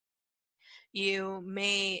 You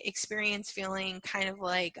may experience feeling kind of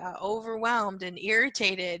like overwhelmed and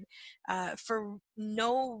irritated for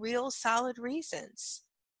no real solid reasons.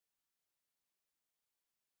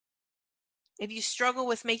 If you struggle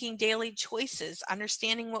with making daily choices,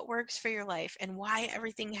 understanding what works for your life and why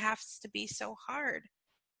everything has to be so hard,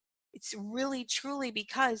 it's really truly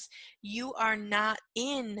because you are not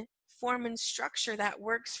in form and structure that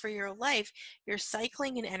works for your life. You're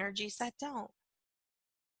cycling in energies that don't.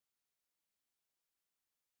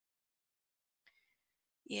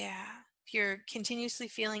 Yeah. If you're continuously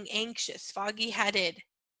feeling anxious, foggy headed,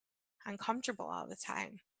 uncomfortable all the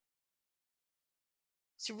time,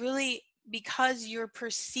 it's really because you're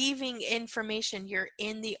perceiving information, you're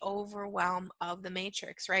in the overwhelm of the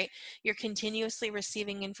matrix, right? You're continuously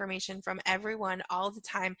receiving information from everyone all the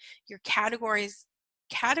time. You're categorizing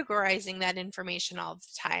that information all the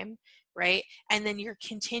time, right? And then you're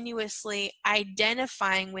continuously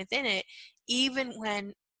identifying within it, even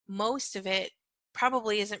when most of it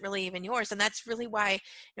probably isn't really even yours. And that's really why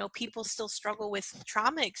people still struggle with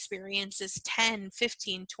trauma experiences 10,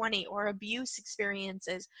 15, 20, or abuse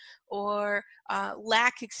experiences, or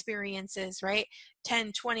lack experiences, right?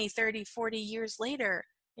 10, 20, 30, 40 years later,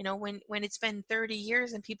 when it's been 30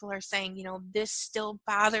 years and people are saying, this still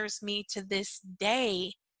bothers me to this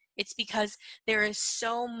day, it's because there is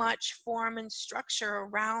so much form and structure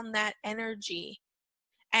around that energy.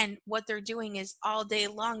 And what they're doing is all day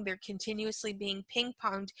long, they're continuously being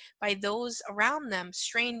ping-ponged by those around them,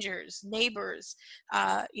 strangers, neighbors,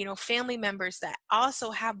 family members that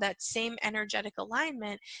also have that same energetic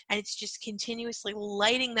alignment. And it's just continuously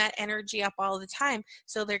lighting that energy up all the time.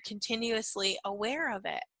 So they're continuously aware of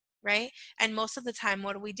it. Right. And most of the time,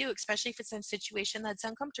 what do we do? Especially if it's in a situation that's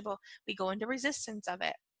uncomfortable, we go into resistance of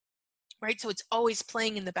it. Right. So it's always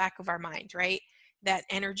playing in the back of our mind. Right. That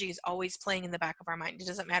energy is always playing in the back of our mind. It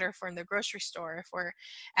doesn't matter if we're in the grocery store, if we're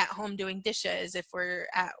at home doing dishes, if we're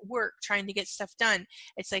at work trying to get stuff done.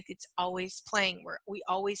 It's like it's always playing. We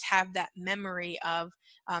always have that memory of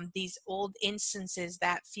these old instances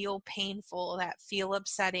that feel painful, that feel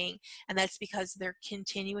upsetting. And that's because they're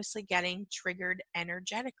continuously getting triggered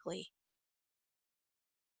energetically.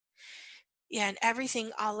 Yeah, and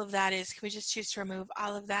everything, all of that is, can we just choose to remove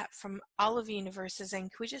all of that from all of the universes?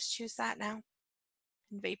 And can we just choose that now?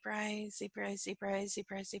 And vaporize, vaporize, vaporize,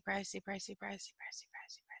 vaporize, vaporize, vaporize, vaporize, vaporize, vaporize,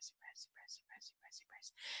 vaporize, vaporize, vaporize, vaporize,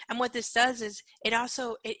 vaporize. And what this does is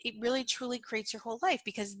it really truly creates your whole life,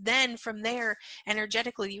 because then from there,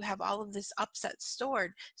 energetically, you have all of this upset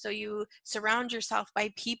stored. So you surround yourself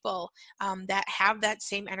by people that have that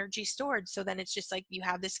same energy stored. So then it's just like you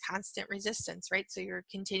have this constant resistance, right? So you're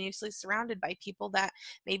continuously surrounded by people that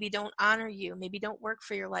maybe don't honor you, maybe don't work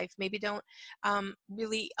for your life, maybe don't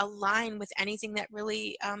really align with anything that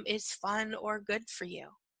really is fun or good for you.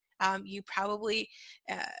 You probably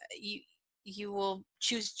uh, you you will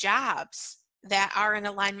choose jobs that are in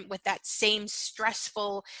alignment with that same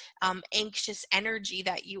stressful, anxious energy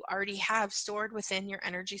that you already have stored within your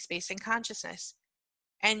energy space and consciousness.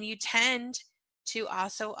 And you tend to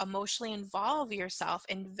also emotionally involve yourself,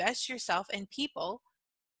 invest yourself in people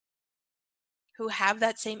who have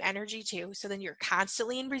that same energy too. So then you're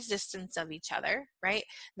constantly in resistance of each other, right?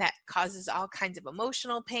 That causes all kinds of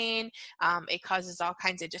emotional pain. It causes all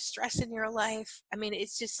kinds of distress in your life. I mean,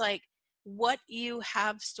 it's just like what you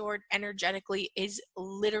have stored energetically is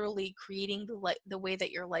literally creating the way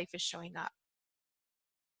that your life is showing up.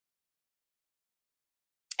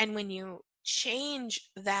 And when you change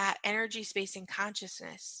that energy space and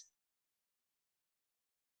consciousness,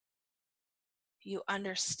 you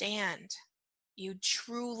understand, you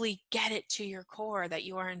truly get it to your core that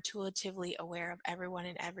you are intuitively aware of everyone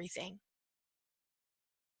and everything.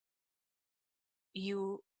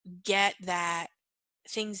 You get that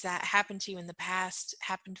things that happened to you in the past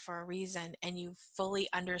happened for a reason, and you fully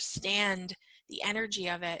understand the energy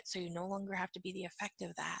of it, so you no longer have to be the effect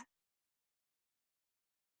of that.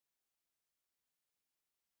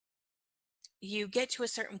 You get to a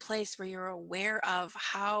certain place where you're aware of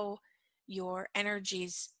how your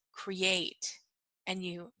energies create, and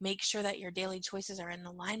you make sure that your daily choices are in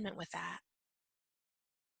alignment with that.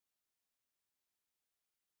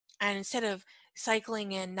 And instead of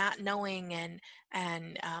cycling in not knowing and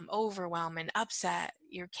overwhelm and upset,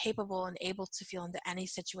 you're capable and able to feel into any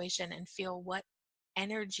situation and feel what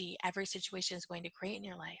energy every situation is going to create in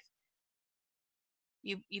your life.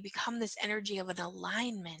 You become this energy of an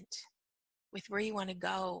alignment with where you want to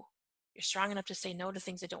go. You're strong enough to say no to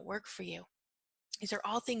things that don't work for you. These are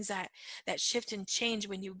all things that shift and change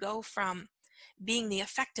when you go from being the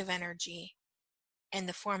effective energy and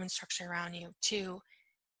the form and structure around you to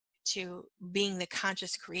being the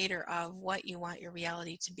conscious creator of what you want your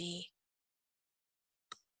reality to be.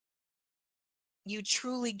 You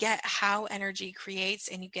truly get how energy creates,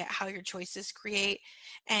 and you get how your choices create,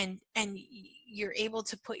 and you're able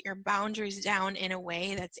to put your boundaries down in a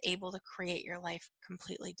way that's able to create your life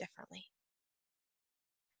completely differently.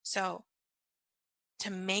 So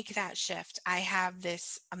to make that shift, I have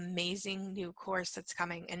this amazing new course that's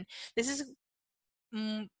coming, and this is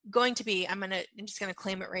going to be, I'm just going to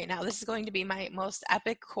claim it right now. This is going to be my most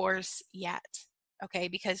epic course yet. Okay,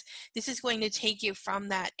 because this is going to take you from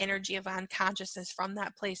that energy of unconsciousness, from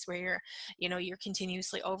that place where you're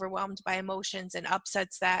continuously overwhelmed by emotions and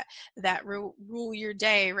upsets that rule your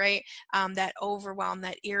day, right? That overwhelm,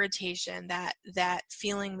 that irritation, that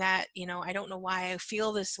feeling that I don't know why I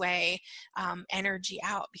feel this way, energy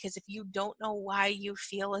out. Because if you don't know why you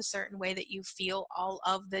feel a certain way that you feel all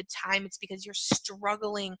of the time, it's because you're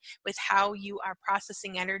struggling with how you are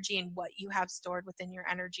processing energy and what you have stored within your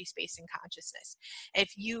energy space and consciousness.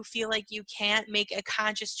 If you feel like you can't make a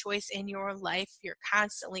conscious choice in your life, you're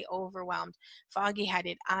constantly overwhelmed,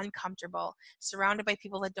 foggy-headed, uncomfortable, surrounded by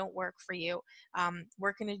people that don't work for you,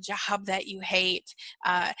 working a job that you hate,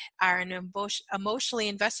 are emotionally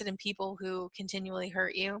invested in people who continually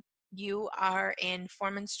hurt you. You are in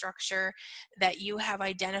form and structure that you have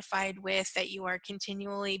identified with, that you are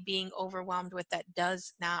continually being overwhelmed with, that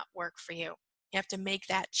does not work for you. You have to make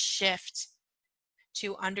that shift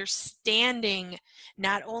to understanding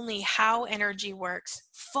not only how energy works,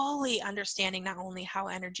 fully understanding not only how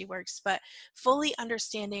energy works, but fully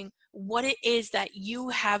understanding what it is that you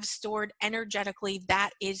have stored energetically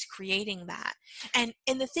that is creating that. And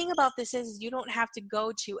the thing about this is you don't have to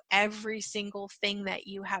go to every single thing that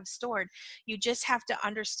you have stored. You just have to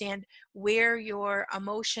understand where your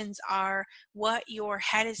emotions are, what your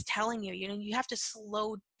head is telling you. You know, you have to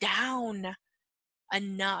slow down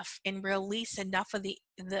enough and release enough of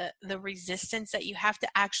the resistance that you have to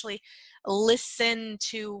actually listen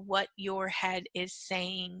to what your head is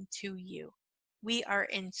saying to you. We are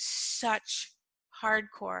in such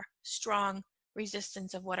hardcore, strong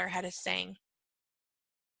resistance of what our head is saying.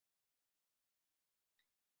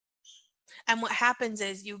 And what happens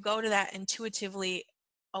is you go to that intuitively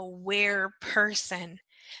aware person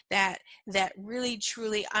that really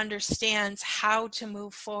truly understands how to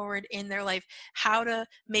move forward in their life, how to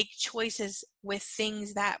make choices with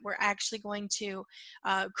things that we're actually going to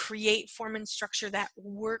create form and structure that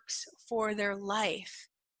works for their life.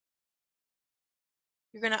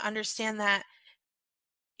 You're going to understand that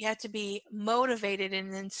you have to be motivated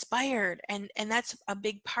and inspired, and that's a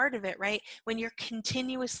big part of it, right? When you're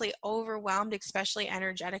continuously overwhelmed, especially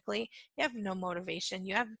energetically, you have no motivation,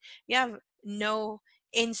 you have no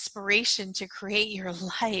inspiration to create your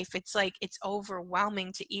life. It's like it's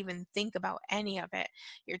overwhelming to even think about any of it.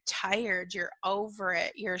 You're tired, you're over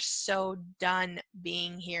it, you're so done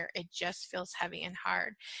being here. It just feels heavy and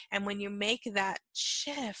hard. And when you make that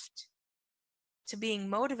shift to being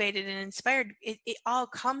motivated and inspired, it all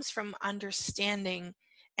comes from understanding,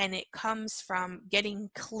 and it comes from getting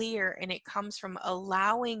clear, and it comes from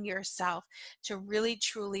allowing yourself to really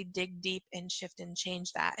truly dig deep and shift and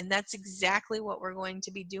change that. And that's exactly what we're going to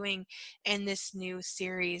be doing in this new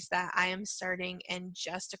series that I am starting in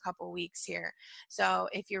just a couple weeks here. So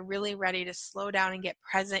if you're really ready to slow down and get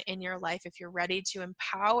present in your life, if you're ready to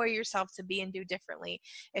empower yourself to be and do differently,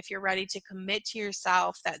 if you're ready to commit to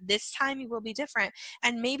yourself that this time you will be different,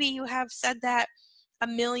 and maybe you have said that a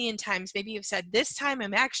million times. Maybe you've said, this time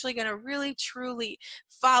I'm actually going to really truly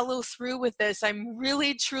follow through with this. I'm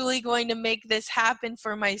really truly going to make this happen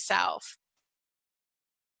for myself.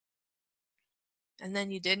 And then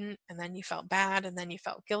you didn't, and then you felt bad, and then you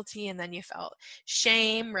felt guilty, and then you felt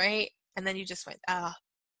shame, right? And then you just went,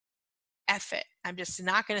 F it. I'm just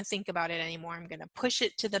not going to think about it anymore. I'm going to push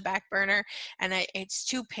it to the back burner, and it's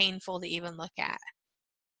too painful to even look at.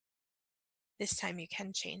 This time you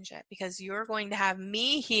can change it, because you're going to have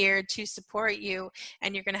me here to support you,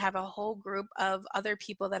 and you're going to have a whole group of other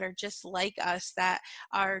people that are just like us, that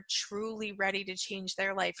are truly ready to change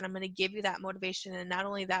their life. And I'm going to give you that motivation, and not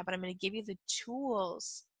only that, but I'm going to give you the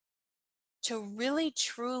tools to really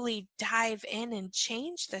truly dive in and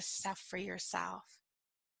change this stuff for yourself.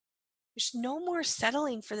 There's no more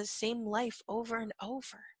settling for the same life over and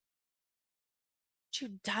over. Aren't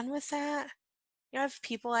you done with that? You know, I have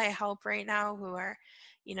people I help right now who are,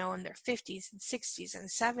 in their 50s and 60s and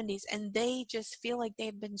 70s, and they just feel like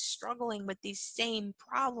they've been struggling with these same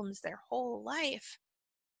problems their whole life.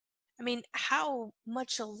 I mean, how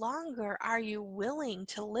much longer are you willing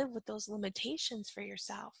to live with those limitations for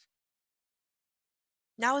yourself?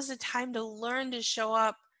 Now is the time to learn to show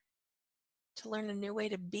up, to learn a new way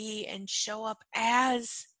to be, and show up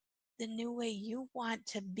as the new way you want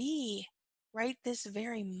to be right this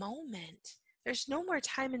very moment. There's no more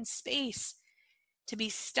time and space to be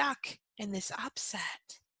stuck in this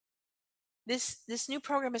upset. This new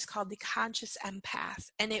program is called the Conscious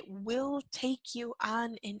Empath, and it will take you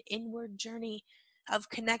on an inward journey of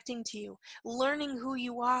connecting to you, learning who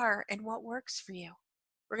you are and what works for you.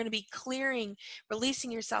 We're going to be clearing,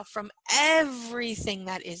 releasing yourself from everything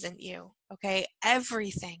that isn't you, okay?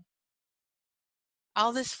 Everything.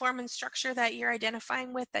 All this form and structure that you're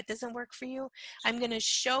identifying with that doesn't work for you, I'm going to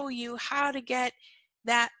show you how to get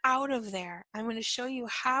that out of there. I'm going to show you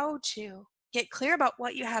how to get clear about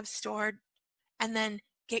what you have stored, and then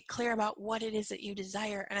get clear about what it is that you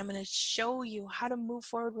desire. And I'm going to show you how to move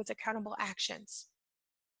forward with accountable actions.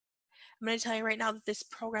 I'm going to tell you right now that this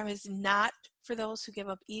program is not for those who give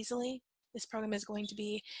up easily. This program is going to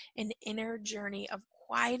be an inner journey of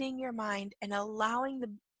quieting your mind and allowing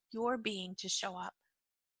your being to show up,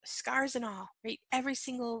 scars and all, right? Every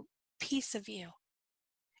single piece of you.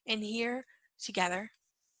 And here together,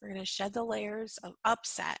 we're going to shed the layers of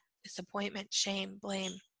upset, disappointment, shame,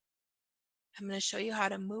 blame. I'm going to show you how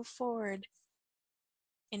to move forward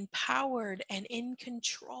empowered and in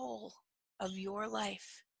control of your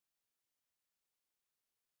life.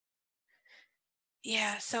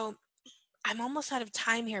 Yeah, so I'm almost out of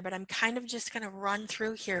time here, but I'm kind of just going to run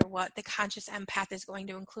through here what the Conscious Empath is going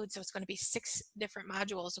to include. So it's going to be 6 different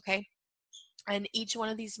modules, okay? And each one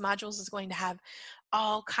of these modules is going to have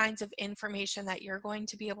all kinds of information that you're going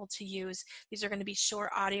to be able to use. These are going to be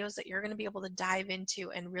short audios that you're going to be able to dive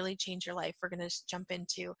into and really change your life. We're going to jump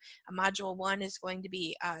into module 1 is going to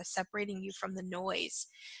be separating you from the noise.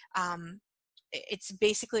 It's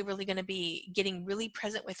basically really going to be getting really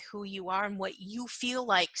present with who you are and what you feel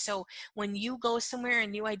like. So when you go somewhere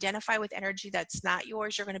and you identify with energy that's not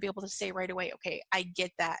yours, you're going to be able to say right away, okay, I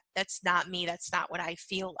get that. That's not me. That's not what I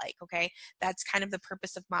feel like. Okay. That's kind of the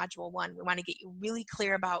purpose of module 1. We want to get you really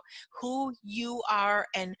clear about who you are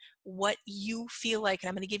and what you feel like. And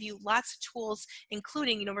I'm going to give you lots of tools,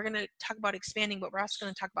 including, we're going to talk about expanding, but we're also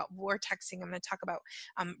going to talk about vortexing. I'm going to talk about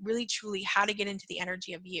really truly how to get into the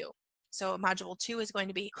energy of you. So module 2 is going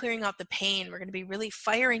to be clearing out the pain. We're going to be really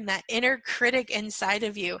firing that inner critic inside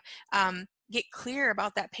of you. Get clear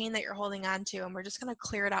about that pain that you're holding on to, and we're just going to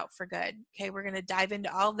clear it out for good. Okay, we're going to dive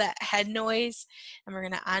into all that head noise, and we're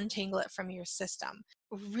going to untangle it from your system.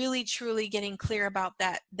 Really, truly getting clear about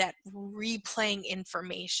that replaying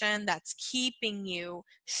information that's keeping you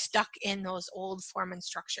stuck in those old form and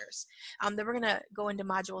structures. Then we're going to go into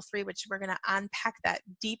module 3, which we're going to unpack that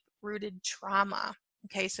deep-rooted trauma.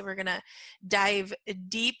 Okay, so we're going to dive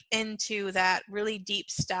deep into that really deep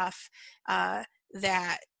stuff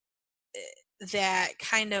that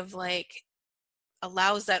kind of like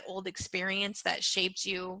allows that old experience that shaped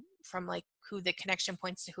you from like who the connection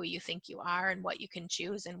points to who you think you are and what you can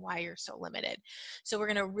choose and why you're so limited. So we're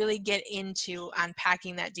going to really get into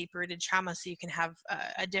unpacking that deep-rooted trauma so you can have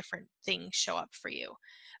a different thing show up for you.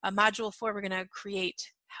 Module 4, we're going to create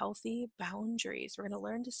healthy boundaries. We're going to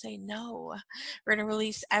learn to say no. We're going to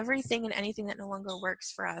release everything and anything that no longer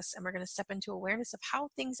works for us, and we're going to step into awareness of how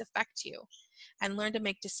things affect you and learn to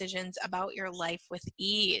make decisions about your life with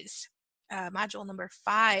ease. Module number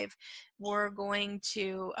 5, we're going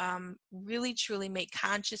to really truly make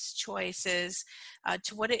conscious choices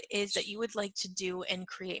to what it is that you would like to do and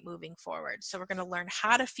create moving forward. So we're going to learn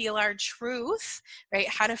how to feel our truth, right?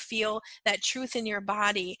 How to feel that truth in your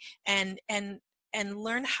body and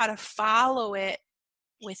learn how to follow it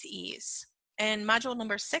with ease. And module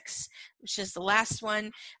number 6, which is the last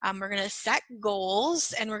one, we're going to set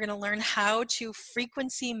goals and we're going to learn how to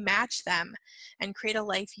frequency match them and create a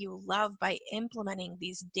life you love by implementing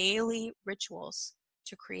these daily rituals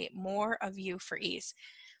to create more of you for ease.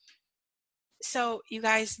 So you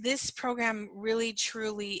guys, this program really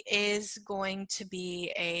truly is going to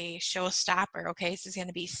be a showstopper. Okay, this is going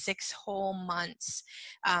to be 6 whole months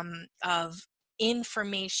of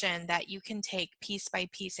information that you can take piece by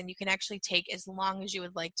piece, and you can actually take as long as you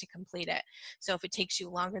would like to complete it. So if it takes you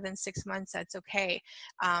longer than 6 months, that's okay.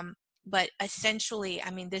 But essentially, I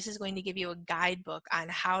mean, this is going to give you a guidebook on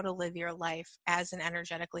how to live your life as an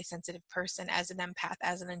energetically sensitive person, as an empath,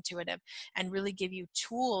 as an intuitive, and really give you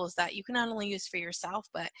tools that you can not only use for yourself,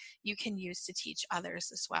 but you can use to teach others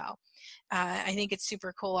as well. I think it's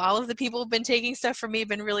super cool. All of the people who've been taking stuff from me have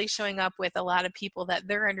been really showing up with a lot of people that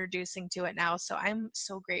they're introducing to it now. So I'm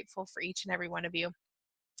so grateful for each and every one of you.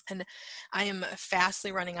 And I am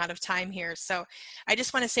fastly running out of time here. So I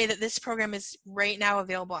just want to say that this program is right now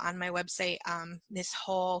available on my website. This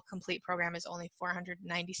whole complete program is only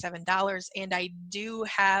 $497. And I do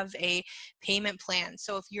have a payment plan.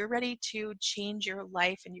 So if you're ready to change your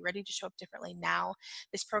life and you're ready to show up differently now,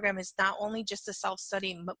 this program is not only just the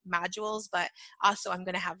self-study modules, but also I'm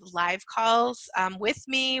going to have live calls with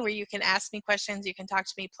me where you can ask me questions, you can talk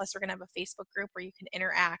to me. Plus we're going to have a Facebook group where you can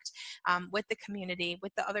interact with the community,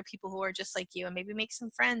 with the other people who are just like you, and maybe make some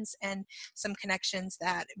friends and some connections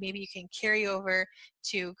that maybe you can carry over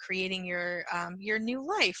to creating your new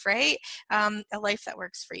life, right? A life that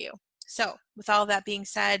works for you. So with all that being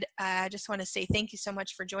said, I just want to say thank you so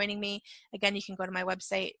much for joining me. Again, you can go to my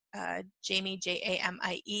website, Jamie, Jamie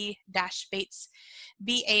Bates,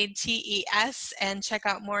 BATES, and check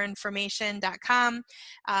out moreinformation.com.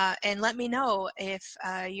 And let me know if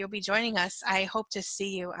you'll be joining us. I hope to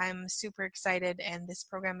see you. I'm super excited, and this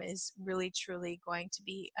program is really, truly going to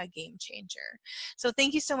be a game changer. So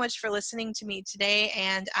thank you so much for listening to me today,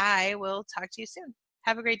 and I will talk to you soon.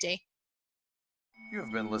 Have a great day. You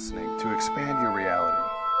have been listening to Expand Your Reality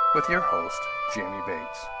with your host, Jamie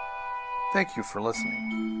Bates. Thank you for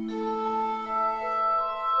listening.